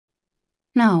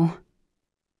No.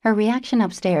 Her reaction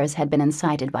upstairs had been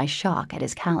incited by shock at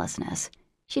his callousness.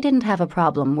 She didn't have a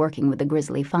problem working with the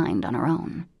grisly find on her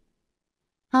own.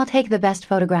 I'll take the best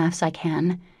photographs I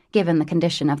can, given the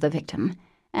condition of the victim,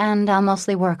 and I'll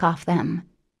mostly work off them.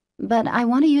 But I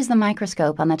want to use the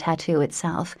microscope on the tattoo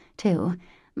itself, too.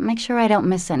 Make sure I don't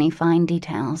miss any fine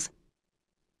details.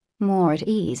 More at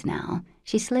ease now,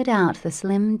 she slid out the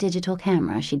slim digital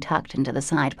camera she tucked into the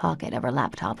side pocket of her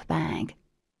laptop bag.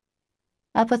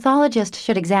 A pathologist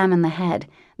should examine the head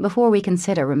before we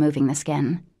consider removing the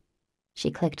skin. She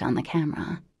clicked on the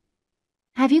camera.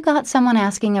 Have you got someone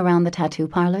asking around the tattoo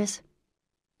parlors?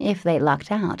 If they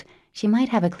lucked out, she might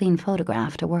have a clean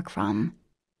photograph to work from.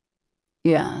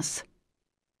 Yes.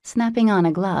 Snapping on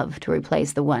a glove to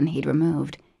replace the one he'd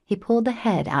removed, he pulled the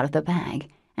head out of the bag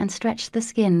and stretched the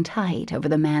skin tight over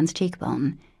the man's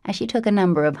cheekbone as she took a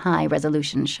number of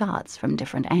high-resolution shots from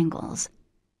different angles.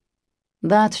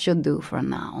 That should do for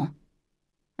now.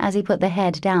 As he put the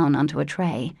head down onto a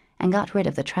tray and got rid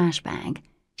of the trash bag,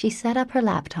 she set up her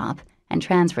laptop and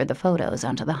transferred the photos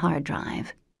onto the hard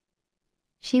drive.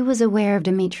 She was aware of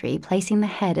Dmitri placing the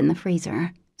head in the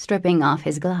freezer, stripping off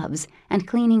his gloves and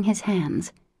cleaning his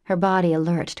hands, her body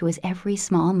alert to his every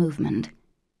small movement.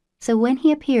 So when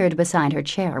he appeared beside her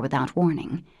chair without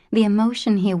warning, the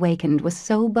emotion he awakened was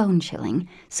so bone-chilling,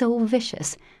 so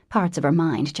vicious, parts of her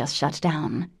mind just shut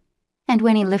down. And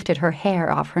when he lifted her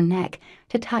hair off her neck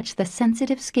to touch the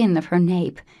sensitive skin of her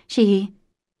nape, she...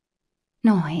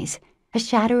 Noise. A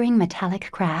shattering metallic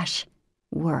crash.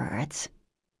 Words.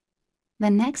 The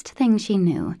next thing she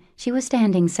knew, she was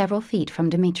standing several feet from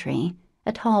Dmitri,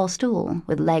 a tall stool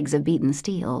with legs of beaten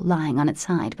steel lying on its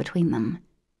side between them.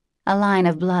 A line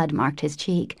of blood marked his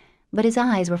cheek, but his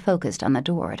eyes were focused on the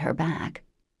door at her back.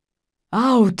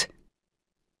 Out!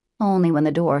 Only when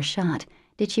the door shut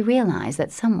did she realize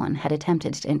that someone had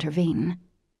attempted to intervene.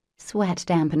 Sweat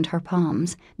dampened her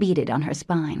palms, beaded on her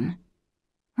spine.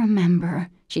 Remember,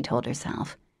 she told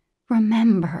herself.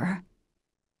 Remember.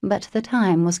 But the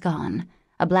time was gone,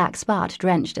 a black spot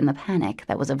drenched in the panic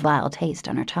that was a vile taste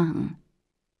on her tongue.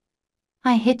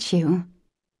 I hit you.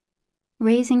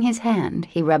 Raising his hand,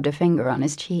 he rubbed a finger on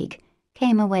his cheek,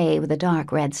 came away with a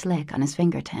dark red slick on his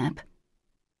fingertip.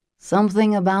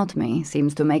 Something about me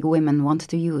seems to make women want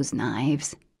to use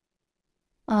knives.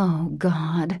 Oh,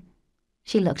 God.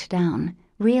 She looked down,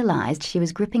 realized she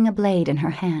was gripping a blade in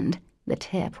her hand, the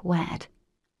tip wet.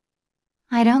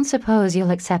 I don't suppose you'll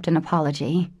accept an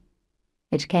apology.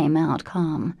 It came out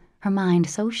calm, her mind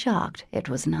so shocked it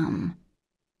was numb.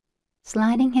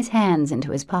 Sliding his hands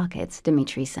into his pockets,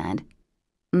 Dmitri said,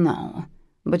 No,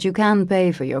 but you can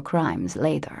pay for your crimes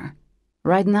later.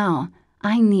 Right now,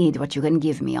 I need what you can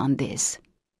give me on this.